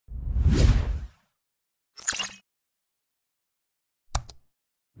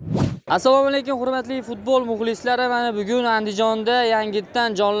Assalomu alaykum hurmatli futbol muxlislari. Mana bugun Andijonda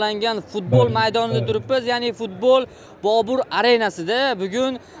yangitdan jonlangan futbol maydonida turibmiz, ya'ni futbol Bobur arenasida.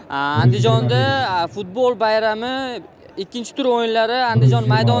 Bugun Andijonda futbol bayrami ikkinchi tur o'yinlari Andijon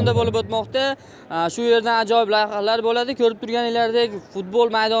maydonida bo'lib o'tmoqda. Shu yerdan ajoyib lavhalar bo'ladi. Ko'rib turganinglardek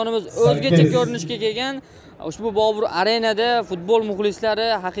futbol maydonimiz o'zgacha ko'rinishga kelgan. Ushbu Bobur arenada futbol muxlislari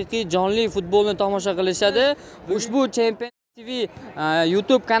haqiqiy jonli futbolni tomosha qilishadi. Ushbu championtv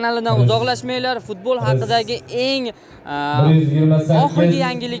YouTube kanalidan uzoqlashmanglar. Futbol haqidagi eng oxirgi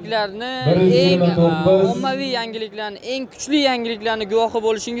yangiliklarni, eng ommaviy yangiliklarni, eng kuchli yangiliklarni guvohi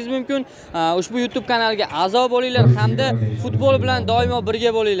bo'lishingiz mumkin. Ushbu YouTube kanaliga a'zo bo'linglar hamda futbol bilan doimo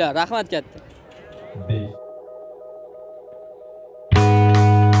birga bo'linglar. Rahmat katta.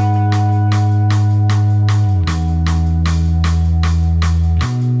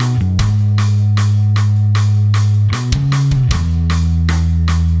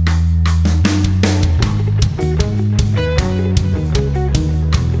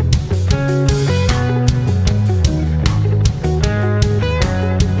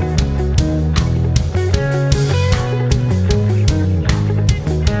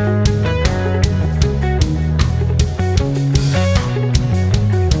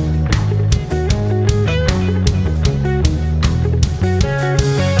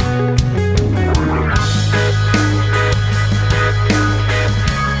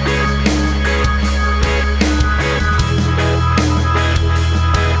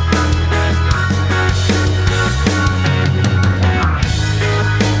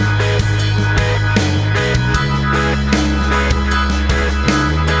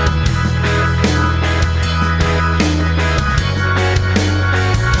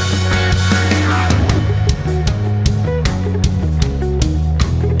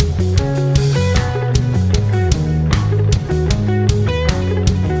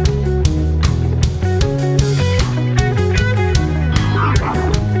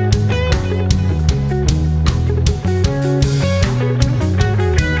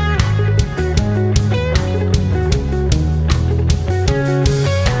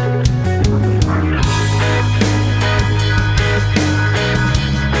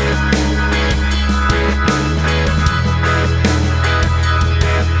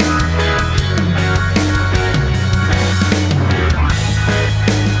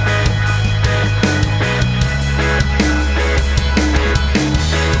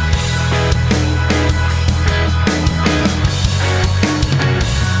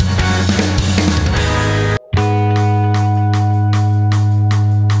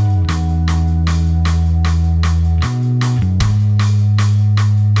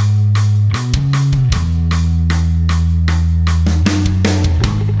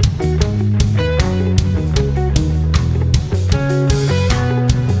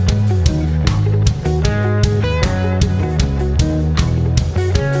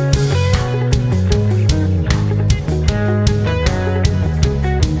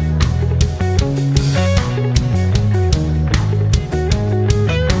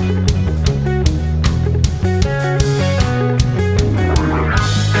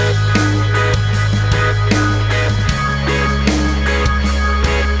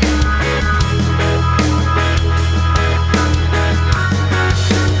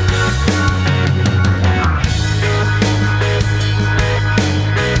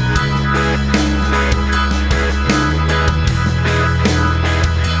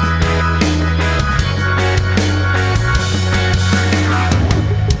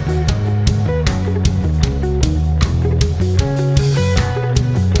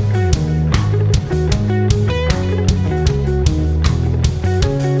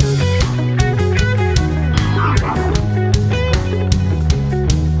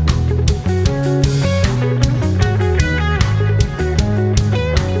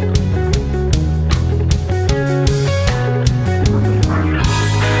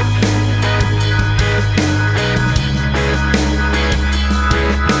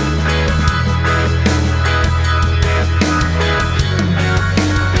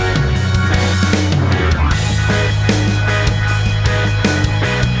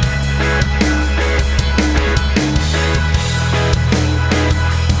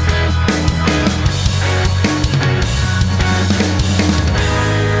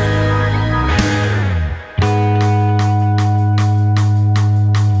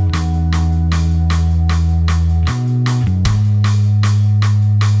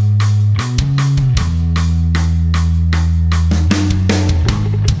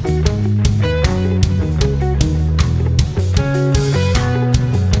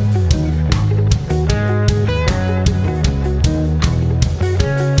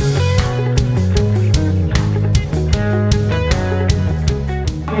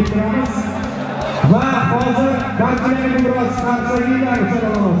 vaziyatlar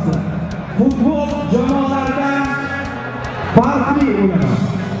saralamoqda. Futbol jamoalaridan farqli o'laroq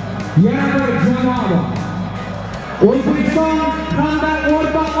yana bir jamoa bor. O'zbekiston hamda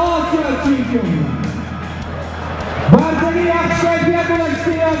O'rta Osiyo chempioni. Barchaga yaxshi kayfiyat bilan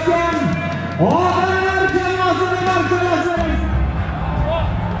ishlayotgan onalar jamoasini barchalasini.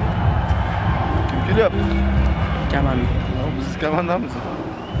 Kelib. Komanda. Biz komandamiz.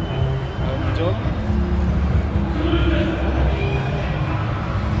 Andijon.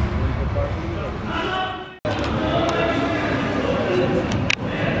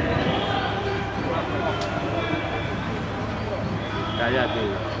 Hadi.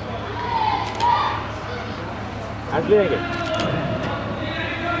 Asliyaga.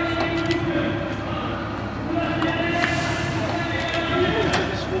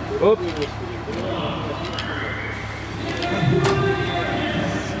 Hop.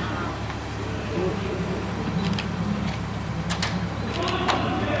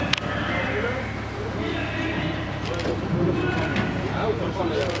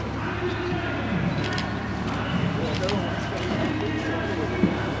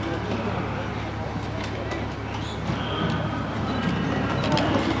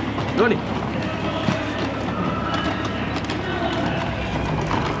 Doni.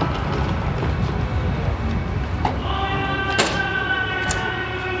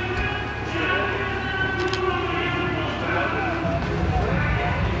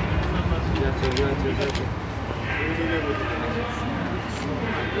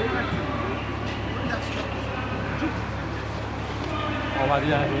 Hadi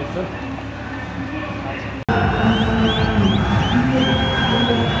ya, iyisin.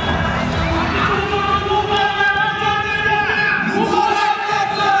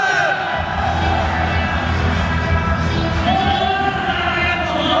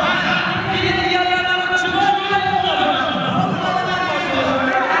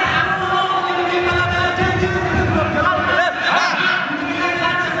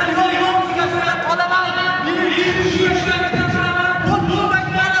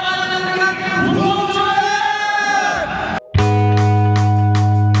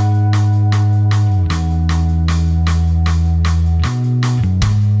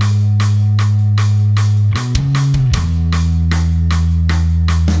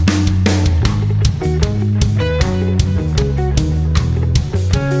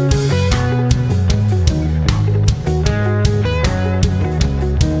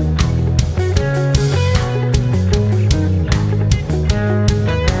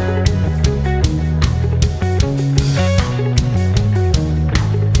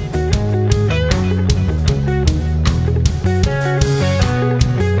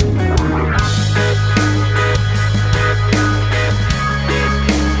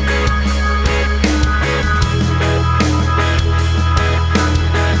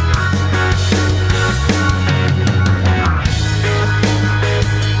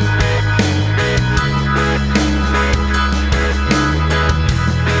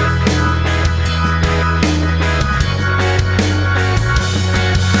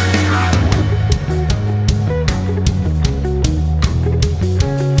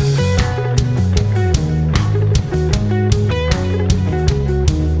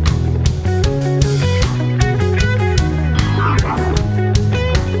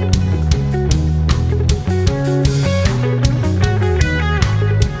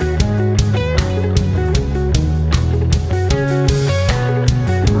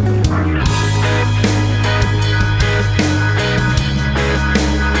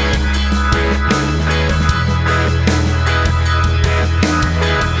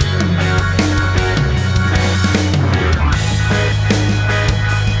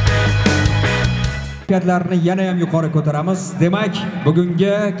 Kayfiyatlarni yana ham yuqori ko'taramiz. Demak,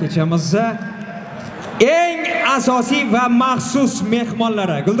 bugungi kechamizda eng asosiy va maxsus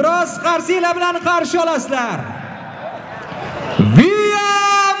mehmonlari Guldiroz Qarsiylar bilan qarshi olasizlar.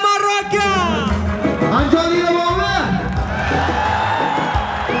 Videomiz. Andijonlik bormi?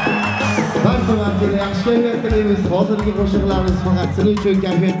 Barchalarga yaxshi kayfiyat tilaymiz. Hozirgi qo'shiqlarimiz faqat sizlar uchun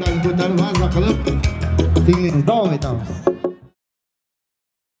kayfiyatlarni ko'tarib mazza qilib tinglaymiz. Davom etamiz.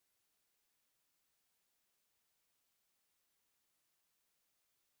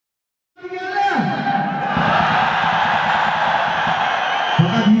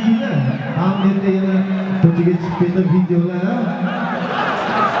 Fakat videolar, ham endi yana ko'chaga chiqib ketib videolar,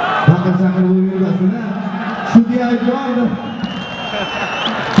 baqir-chaqir bo'lib yurmasin. Sudya aybdordir.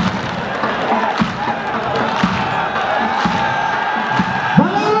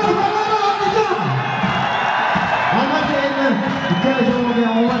 Albatta endi ikkala jamoaga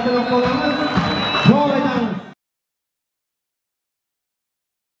omad tilab qolamiz.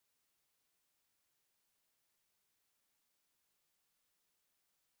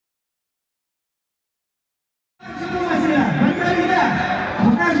 olasizlar. Birgalikda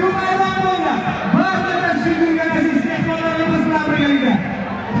mana shu maydon bo'ylab barcha tashkil qilgan aziz mehmonlarimiz bilan birgalikda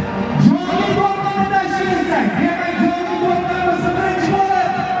jonli bo'lganda tashkil etsak, demak jonli bo'lganimiz birinchi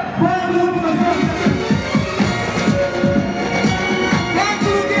bo'lib fan klubimizni fan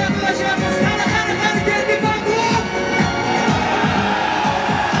klubiga yaqinlashyapmiz. Qani keldik fan klub.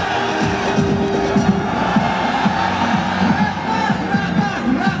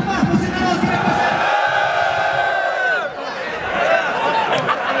 Rahmat, musiqa ozgina bo'lsa.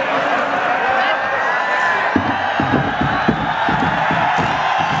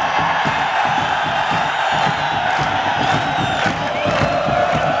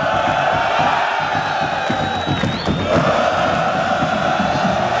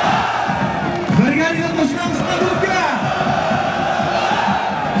 Birgalikda qo'shilamiz klubga.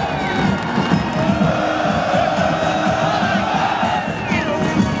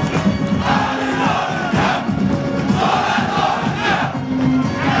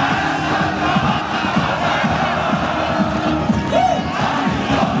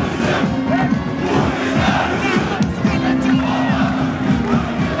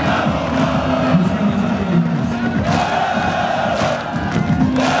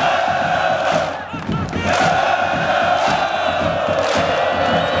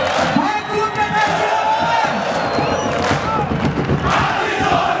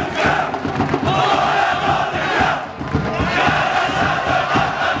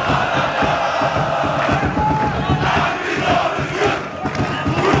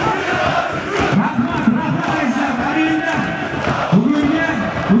 Bugungi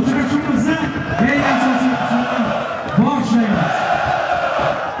uchrashuvimizni eng asosiy qismidan boshlaymiz.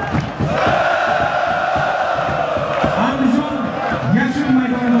 Andijon yashil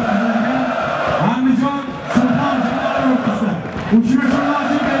maydonida o'tkazilgan Andijon Surxon jamoalari o'rtasida uchrashuvni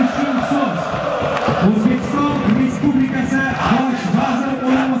ochib berish uchun so'z O'zbekiston Respublikasi bosh vaziri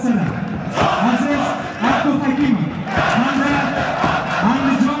o'rinbosari aziz Abduhakimov hamda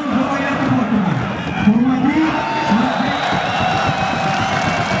Andijon viloyati hokimi hurmatli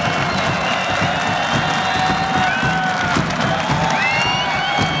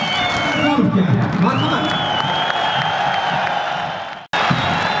marhamat.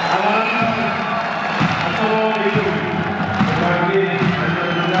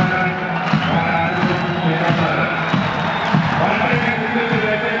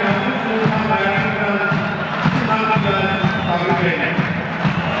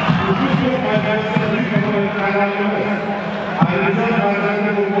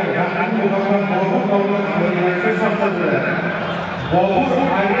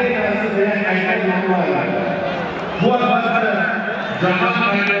 Bu albatta jahon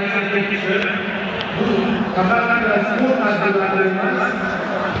maydoniga chiqib, bu faqatgina sport tadbirlari emas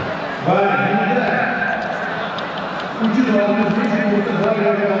va bunda uchi bo'lsa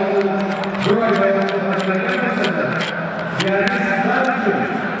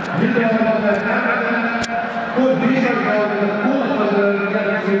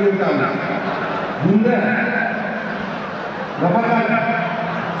bunda nafaqat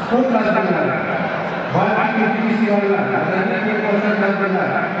sport tadbirlari va aktivistlarlar, madaniy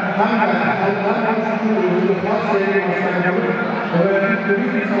tadbirlar hamda xalqlar uchun o'ziga xos seriyasi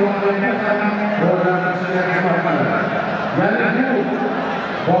turizm sohalarida ham rivojlanishga xizmat qiladi. Ya'ni bu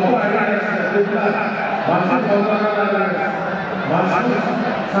Bobur arenasida ko'plab mashhur xonandalarimiz, mashhur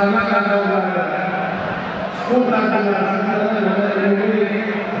san'at xonandalari, sport tadbirlari,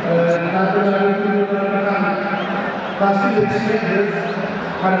 tadbirlar tashkil etishga biz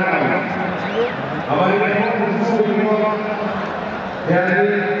qaramaymiz. Avvaliga bu deyarli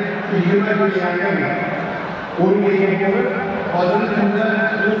 20 yil yaqin o'rniga ega bo'lib, hozirgi kunda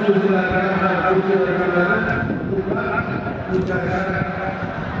o'z so'zlaridan va ko'rsatmalardan ko'plab o'zgarishlar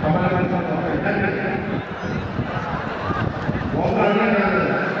amalga oshirilmoqda. Voqealarni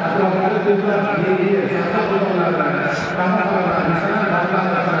atrofida ko'plab yangi san'at xodimlari, qahramonlar,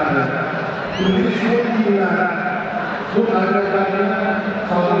 turli sport kiyimlari, sport tadbirlari,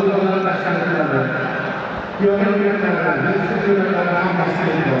 savdolar tashkil etiladi. Videomiz ham tashkil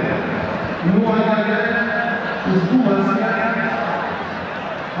etiladi. Umuman ushbu vaziyat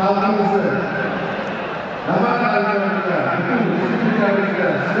xalqimizni nafaqat Andijonda, butun respublikamizda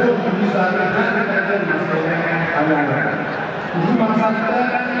sport yulduzlarini qanday masalaga aylantiradi. Ushbu maqsadda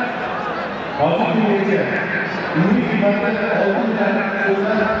hozirgi kungacha umumiy qiymatda 6 milliard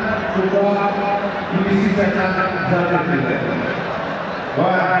so'mdan ko'proq investitsiyalar jalb etildi. Va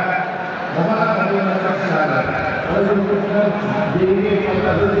nafaqat qadrlashlar,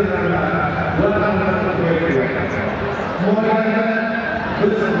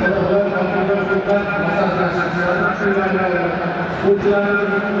 biz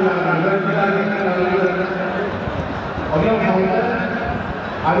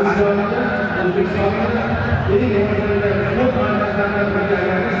Andijonda O'zbekistonda eng rivojlangan sport markazlaridan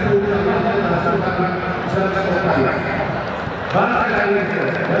biriga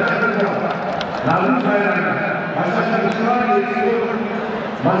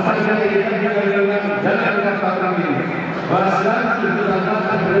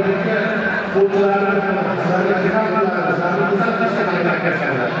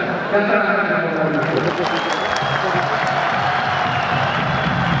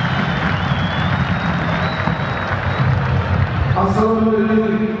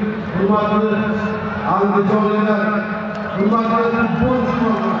Assalamualaikum, hurmatli Andijonliklar, hurmatli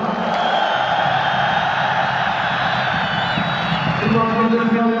futbolchilar, hurmatli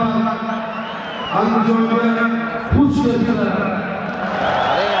mehmonlar, Andijonga xush kelibsizlar.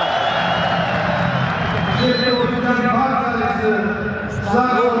 Yerda o'tgan barchalaringizni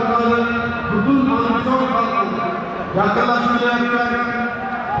sizlar orqali butun Andijon xalqi yaqinlashayotgan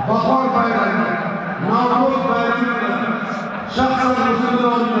bahor bayrami, Navro'z bayrami shaxsan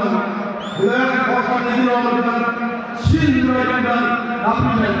musulmonlar viloyat hokimligi nomidan chin yurakdan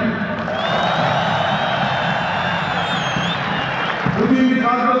tabriklayman. Bugungi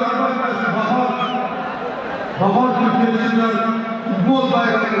tadbir albatta bahor kelishlar futbol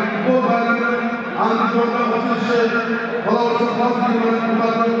bayrami Andijonda ochilishi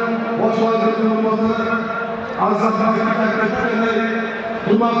Farg'ona bosh vaziri o'rinbosari Azizbek Akbarov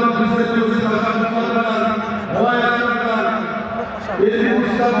hurmatli prezidentimiz Elim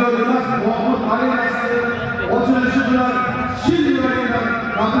stadionimiz Bobur arenasi ochilishi bilan chin yurakdan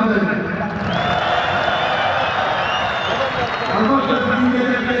tabriklayman. Albatta bugunga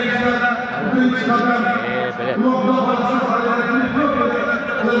kelganlar birinchi qadam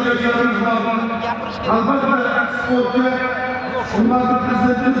albatta sportga hurmatli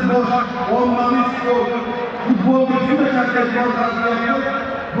prezidentimiz bosh ommaviy sport futbolga juda katta e'tibor qaratayapti.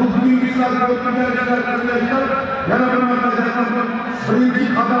 Bu bugungi sizlarga o'tgan yana bir marta birinchi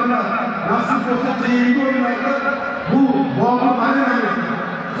qadamlar nasib bo'lsa keyingi o'yinlarda bu Bobur arenamiz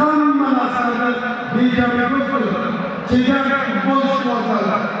hamma narsani bejaroq qilib kelgan futbol ishqibozlari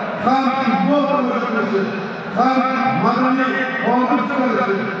ham futbol tomoshabinlari ham madaniy xodimlar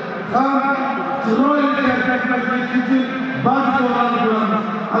ham chiroyli harakatlarga uchun ba'zi choralar ko'ramiz.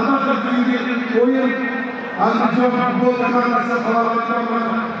 Albatta bugungi o'yin Andijon futbol komandasi faoliyatidan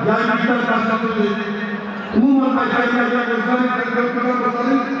yangiliklar tashkil etildi. Umuman aytganda o'zlaring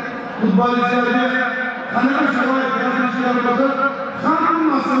futbolchilarga qanaqa sharoit yaratishlari bo'lsa,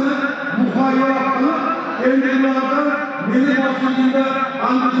 hammasini muhayyo qilib, endi ulardan meni boshligimda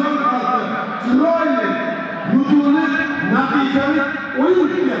Andijon xalqi chiroyli, yutuqli, natijali o'yin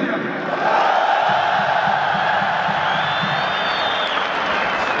kutyapti.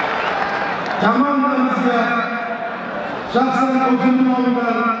 Komandamizga shaxsan o'zim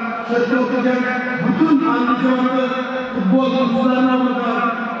nomidan shetda o'qigan butun Andijonda futbol klublar nomidan,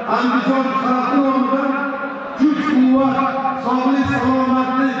 Andijon xalqi nomidan kuch-quvvat, sog'lik,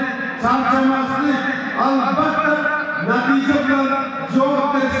 salomatlik, charchamaslik, albatta natija bilan javob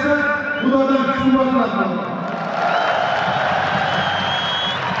berishda Xudodan quvvatlanadi.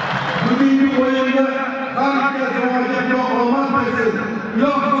 Bugungi o'yinda hammaga javob omad bersin.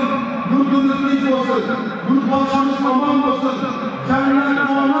 Ilohim yurtimiz tinch bo'lsin, yurtboshimiz omon bo'lsin, jannat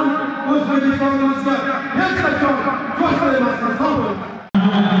olam O'zbekistonimizga hech qachon ko'rsatmasdan sog' bo'ling.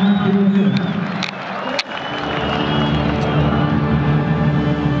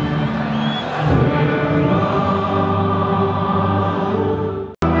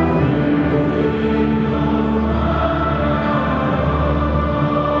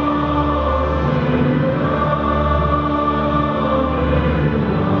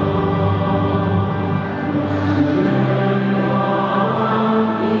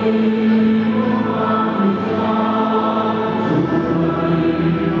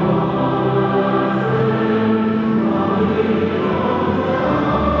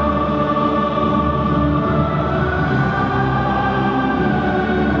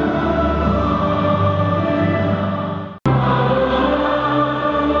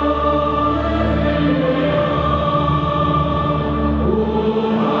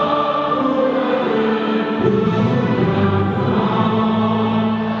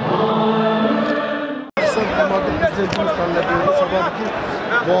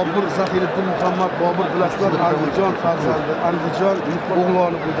 Bobur Zahiriddin Muhammad Bobur bilasizlar, Andijon farzandi, Andijon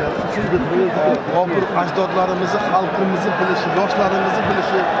o'g'loni bo'lgan. Bobur ajdodlarimizni, xalqimizni bilishi, yoshlarimizni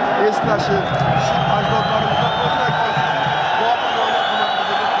bilishi, eslashi, shu ajdodlarimizdan o'tgan Bobur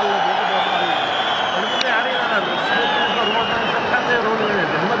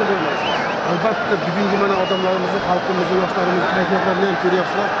albatta bugungi mana odamlarimizni, xalqimizni, yoshlarimizni kayfiyatlarini ham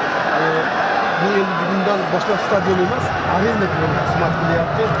ko'ryapsizlar. Bu endi bugundan boshlab stadion emas, arena bilan xizmat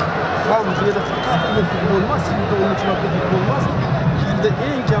qilyapti. Ham bu yerda faqat futbol emas, yilda 13 marta futbol emas, yilda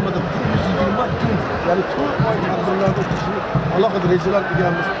eng kamida 120 kun, ya'ni 4 oy tadbirlarda o'tishini alohida rejalar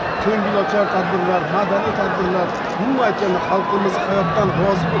qilganmiz. Ko'ngilochar tadbirlar, madaniy tadbirlar, umuman aytganda xalqimizni hayotdan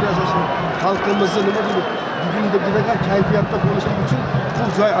rozi bo'lib yashashini, xalqimizni nima deydi, bugungi bunaqa kayfiyatda bo'lishlik uchun bu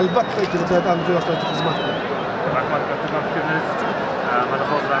joy albatta kelajakda Andijon yoshlarga xizmat qiladi. Rahmat katta fikrlaringiz uchun. Mana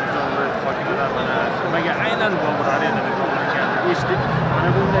hozir Andijon viloyati hokimidan mana nimaga aynan Bobur arena deb nomlanganini eshitdik. Mana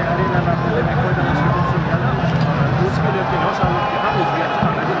bunday arenalardan demak foydalanishga topshirilgani o'sib kelayotgan yosh avlodga ham o'zgarchi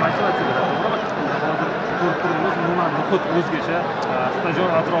qandaydir motivatsiya beradi. Hozir ko'rib turibmiz, umuman muhit o'zgacha.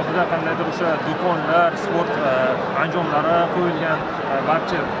 Stadion atrofida qandaydir o'sha do'konlar, sport anjomlari qo'yilgan,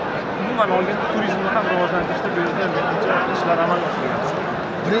 barcha umuman olganda turizmni ham rivojlantirishda bu yerda menimcha ishlar amalga oshirilgan.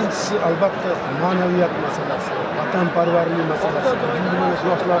 Birinchisi albatta ma'naviyat masalasi, vatanparvarlik masalasi. Bugungi mana shu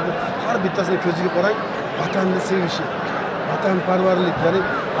yoshlarning har bittasini ko'ziga qarang, vatanni sevishi, vatanparvarlik, ya'ni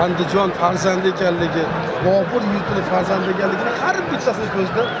Andijon farzandi ekanligi, Bobur yurtining farzandi ekanligini har bittasini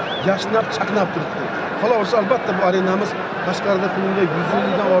ko'zida yashnab, chaqnab turibdi. Xolos, albatta bu arenamiz tashqarida qilingan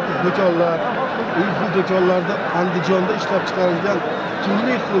 150 dan ortiq do'konlar, bu do'konlarda Andijonda ishlab chiqarilgan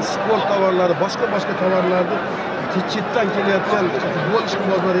turli xil sport tovarlari, boshqa tovarlarni chetdan kelayotgan futbol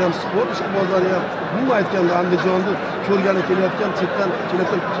ishqibozlari ham, sport ishqibozlari ham, umuman aytganda Andijonni ko'rgani kelayotgan chetdan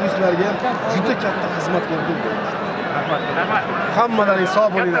kelayotgan turistlarga ham juda katta xizmat qildi. Rahmat. Hammalaring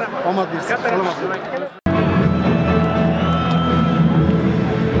sog' bo'linglar, omad bersin. Salomat bo'ling.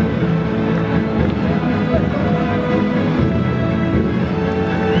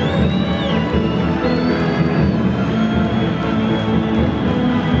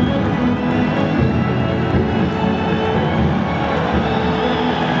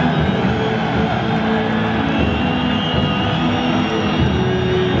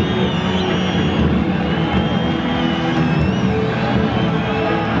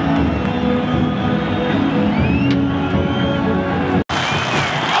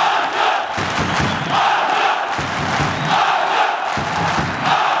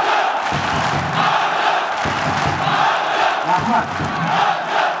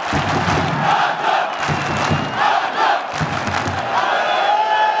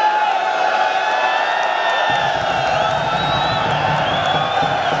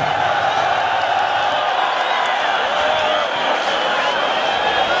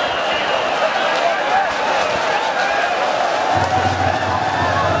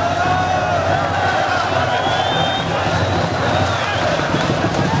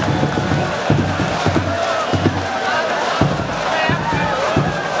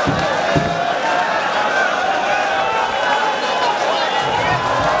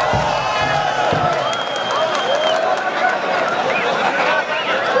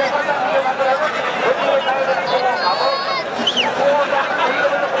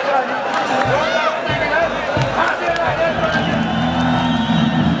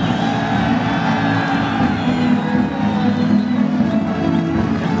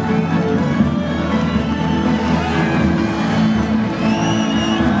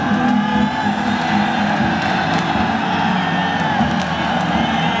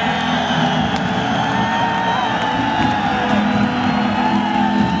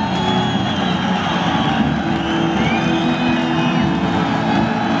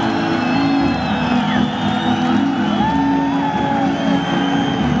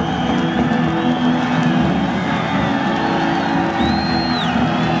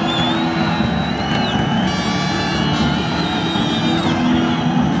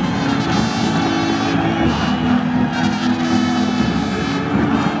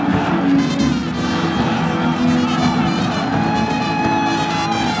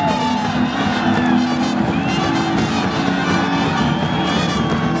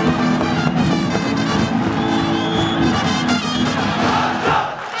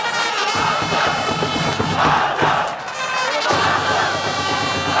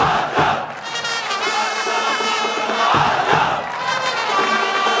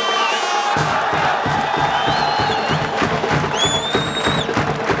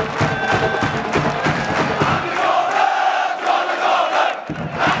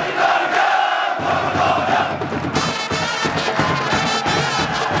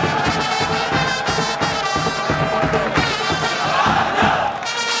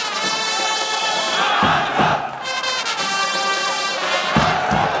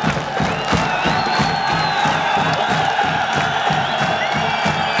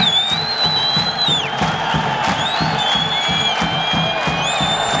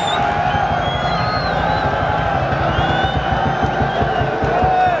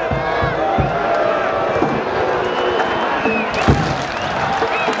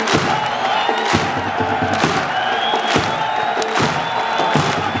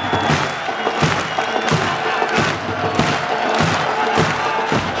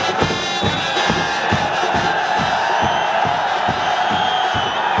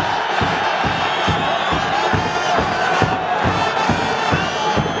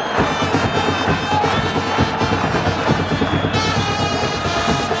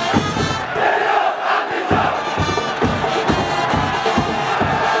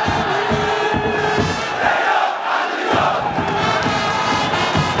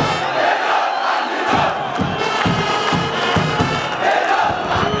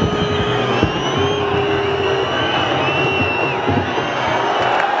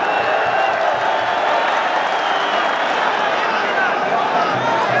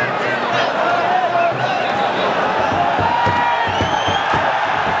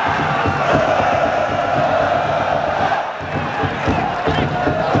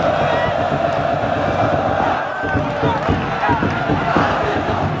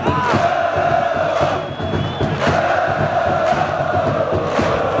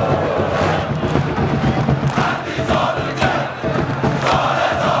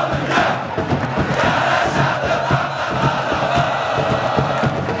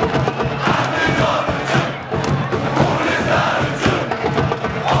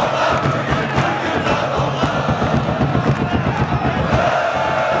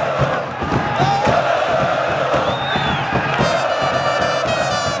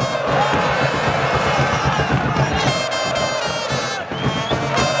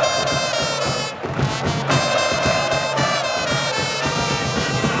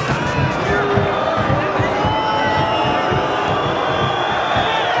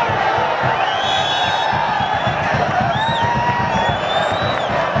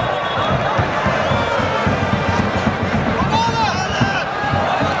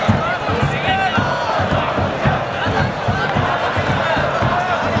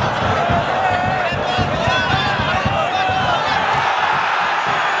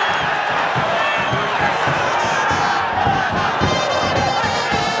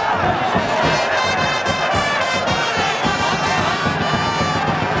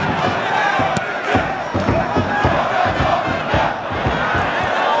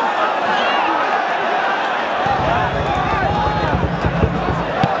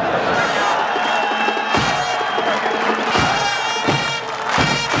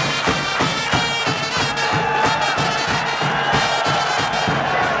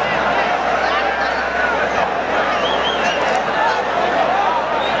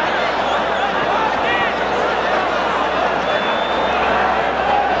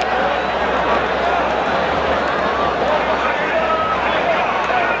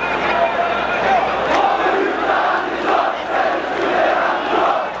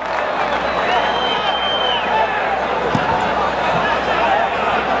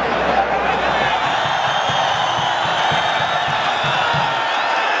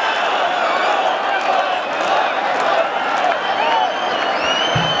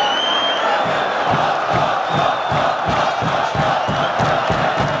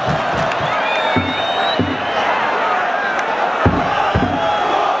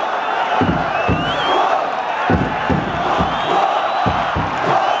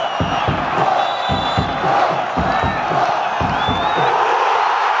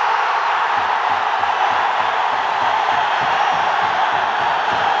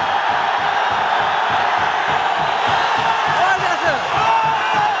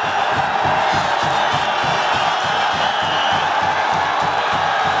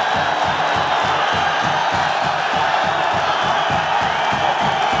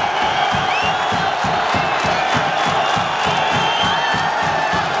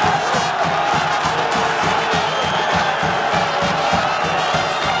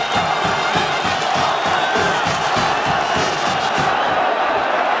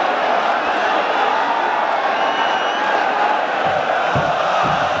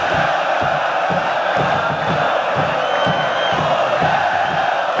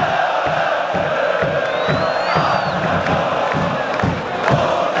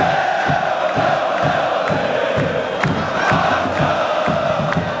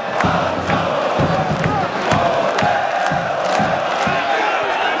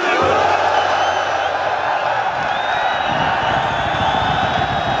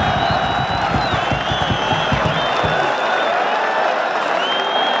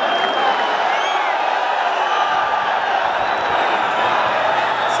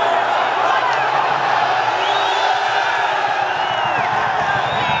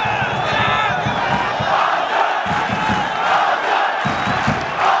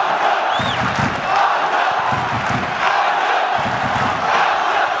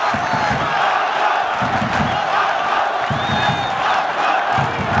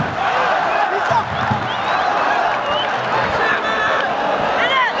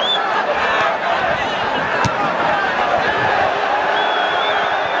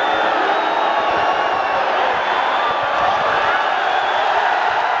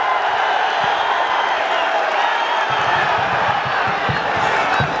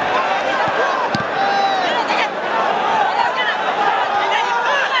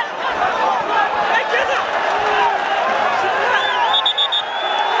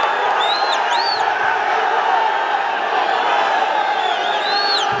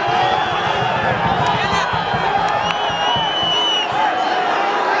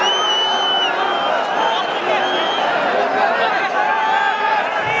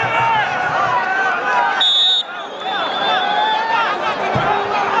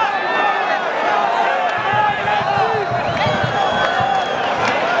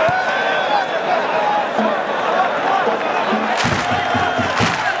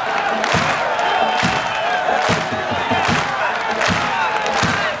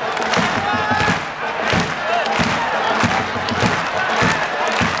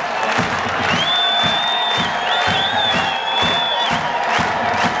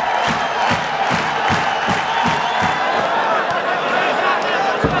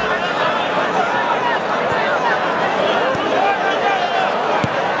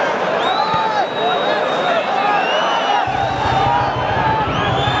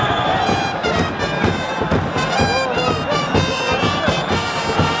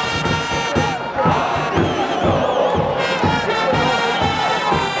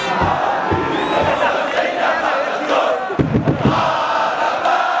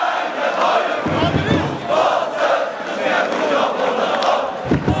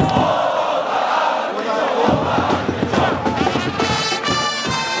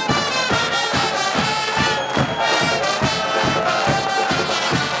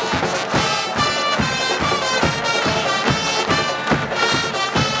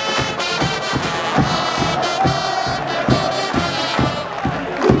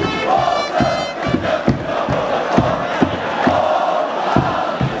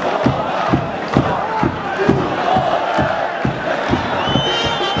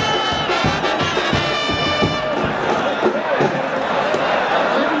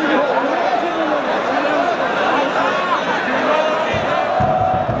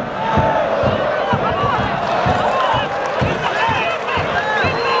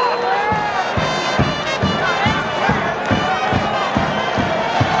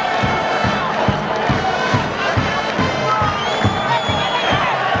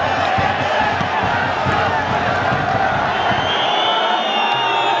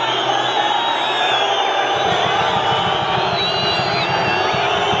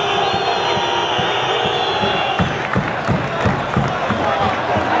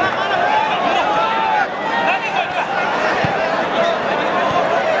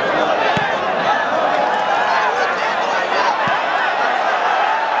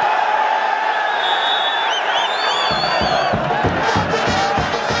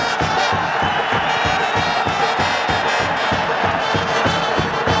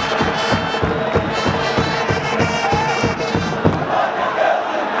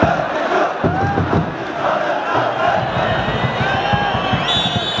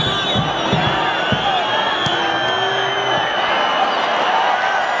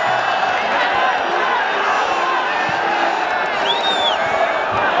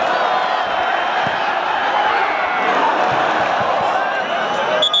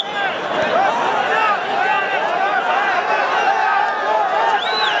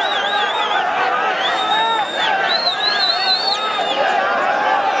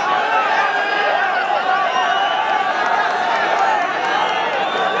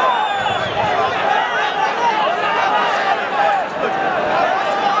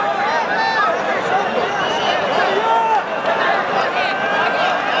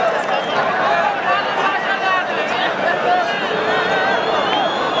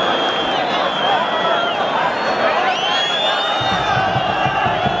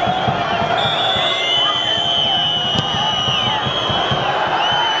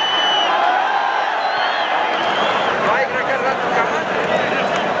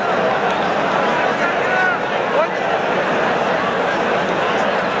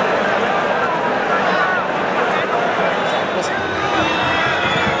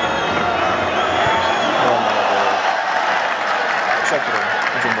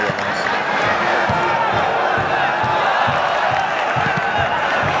 hujum bo'lamiz.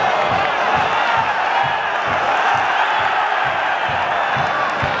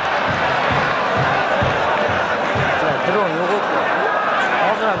 Dron yo'q o'tdi.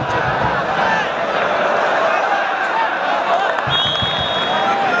 Hozir ham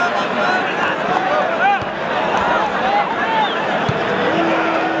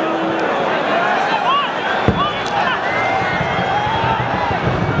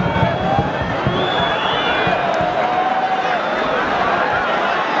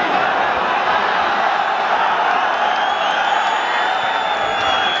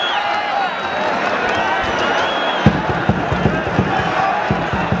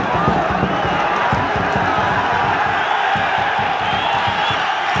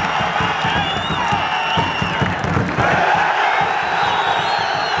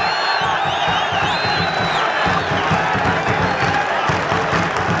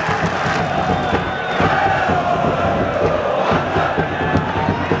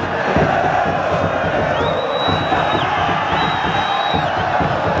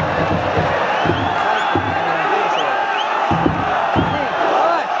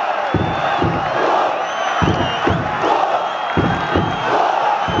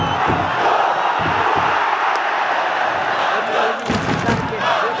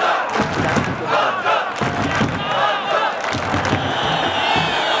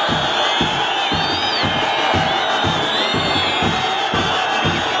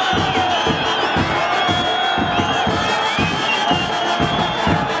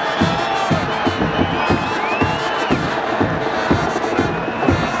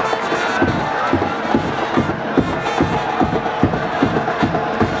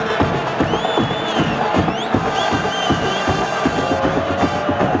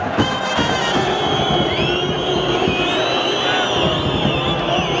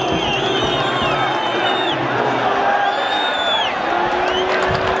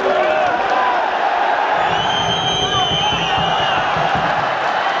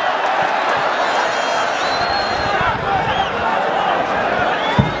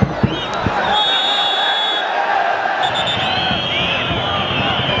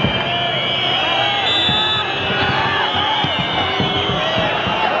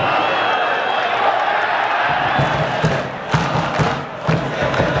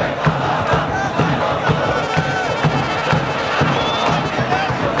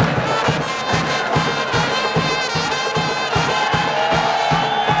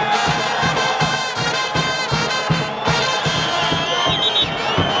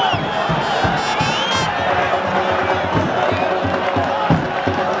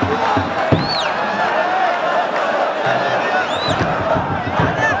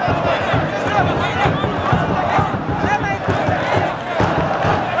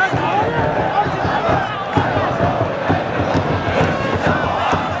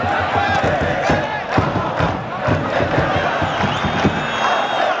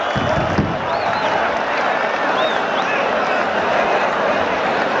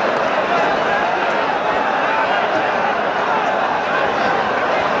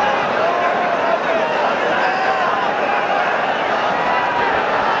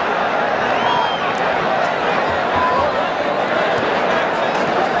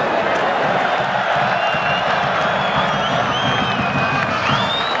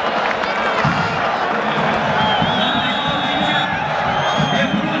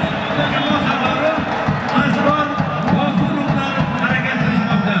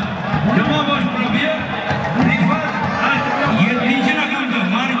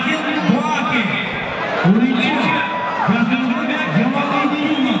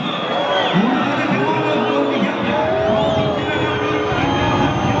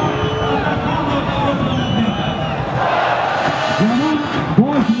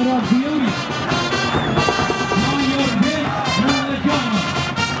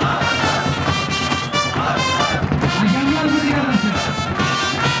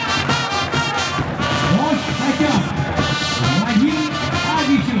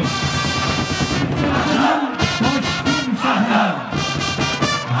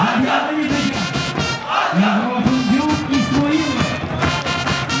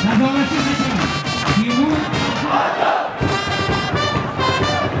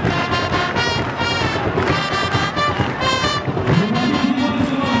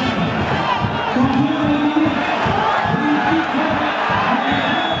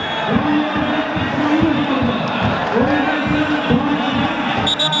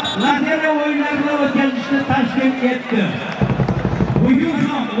tashkil etdi. Bugun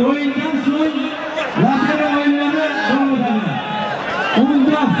ham o'yindan so'ng lazer o'yinlari davom etadi.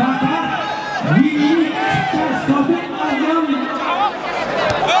 bunda faqat milliy chipta sotib olgan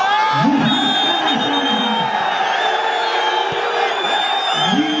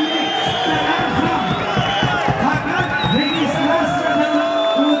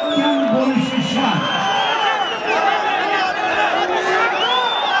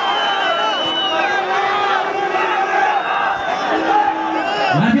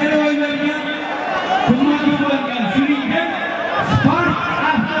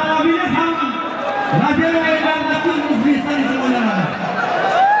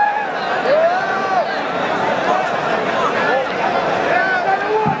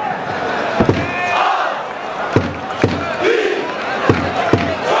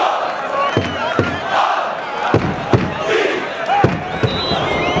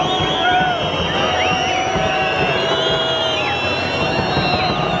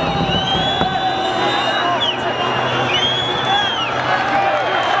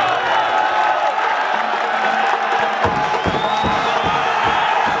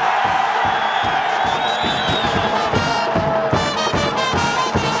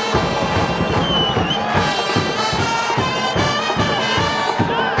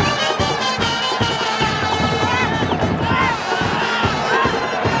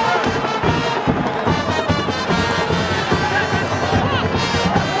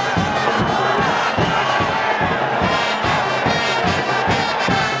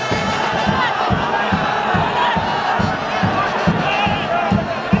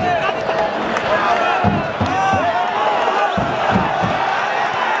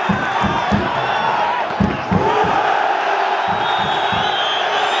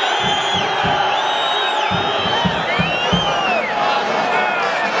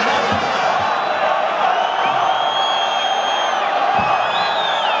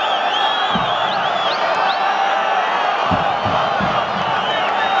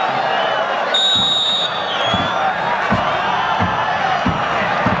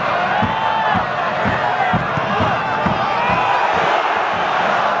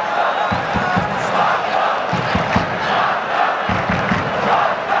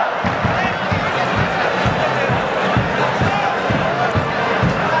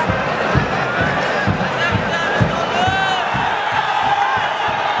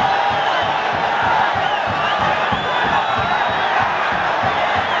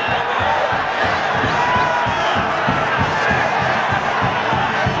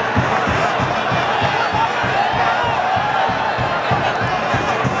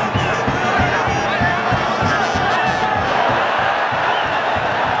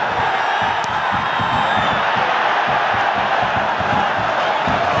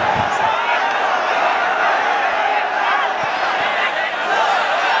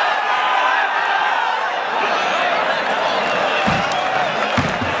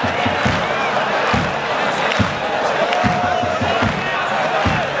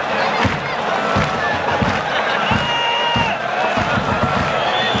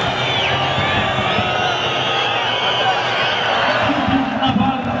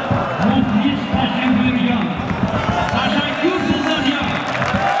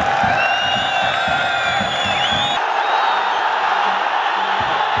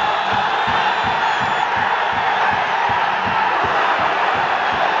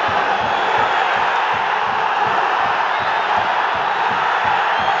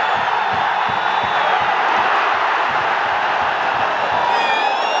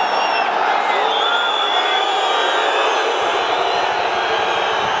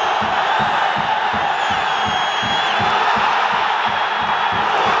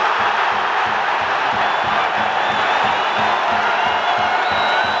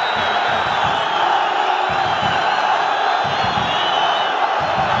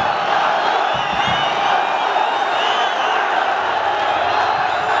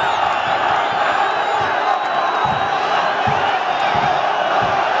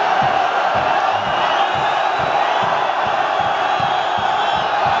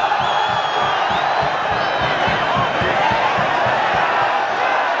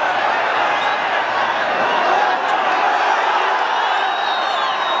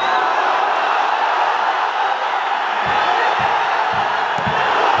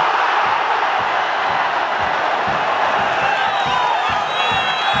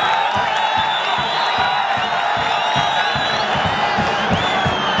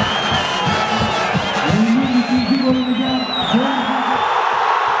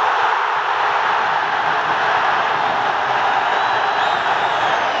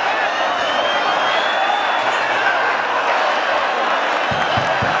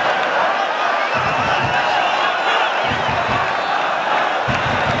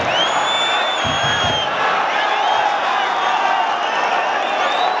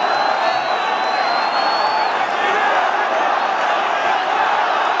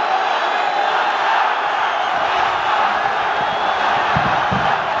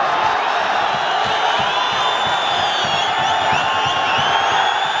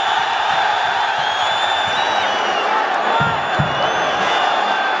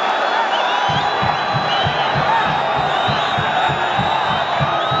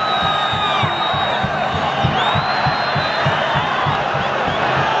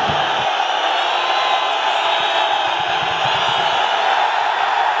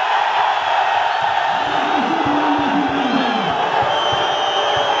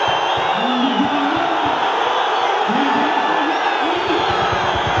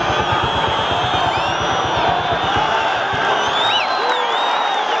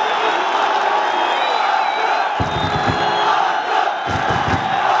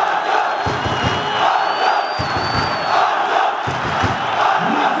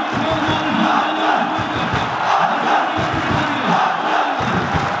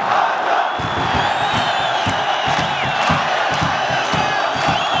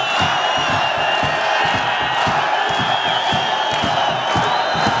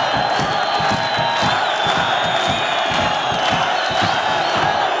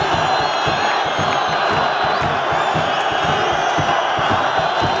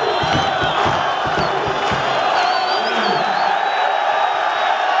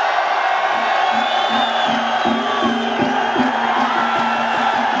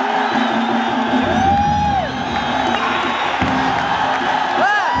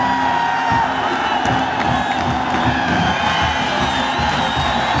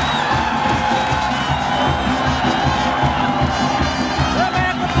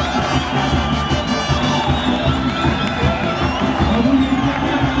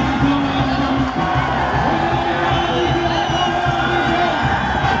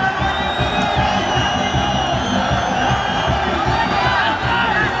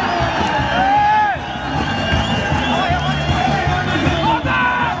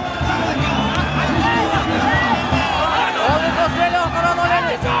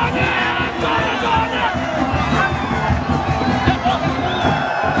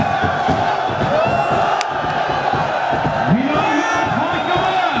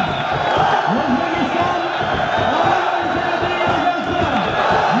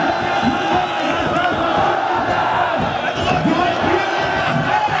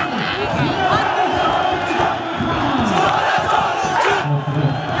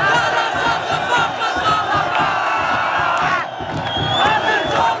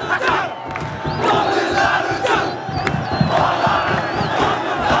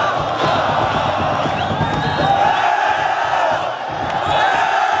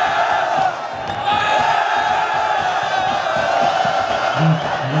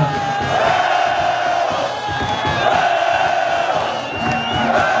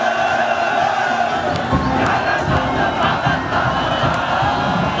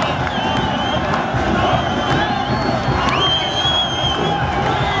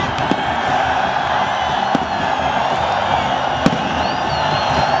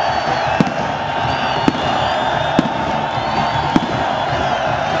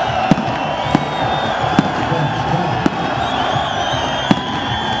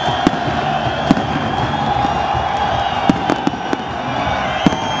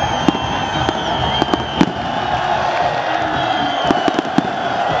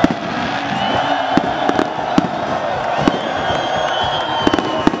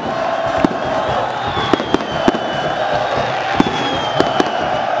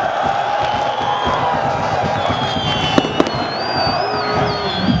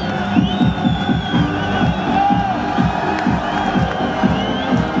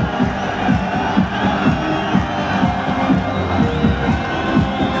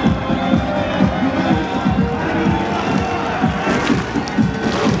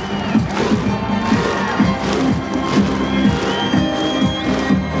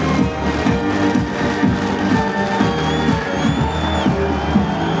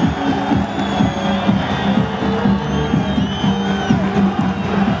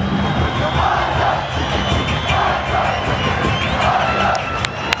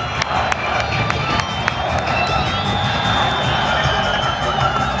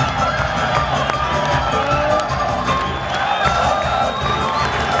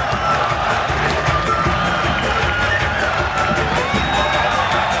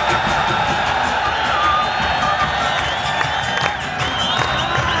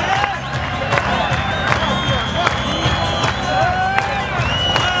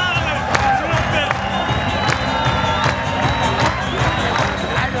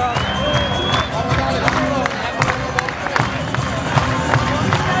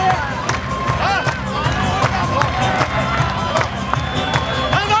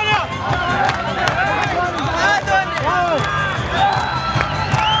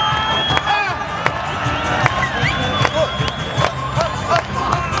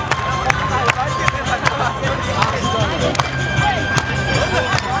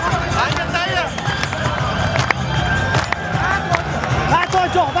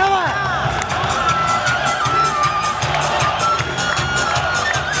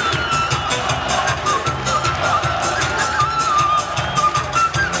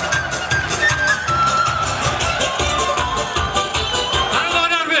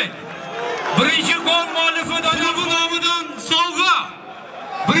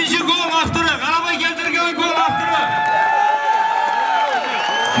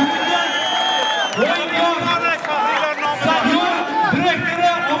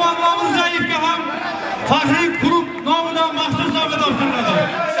Bosing klub nomidan maxsus sovg'a topshiriladi.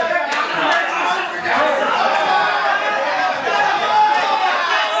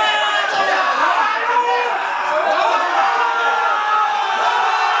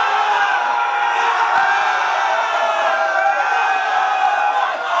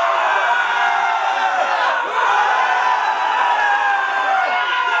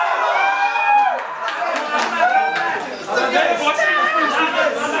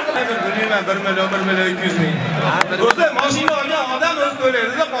 Bilmayman 1 million 200 ming. O'zi mashina olgan odam o'z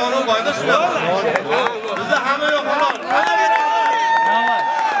to'laydi-da, qonun qoida shunaqa. Bizda hamma yo'q halol. Mana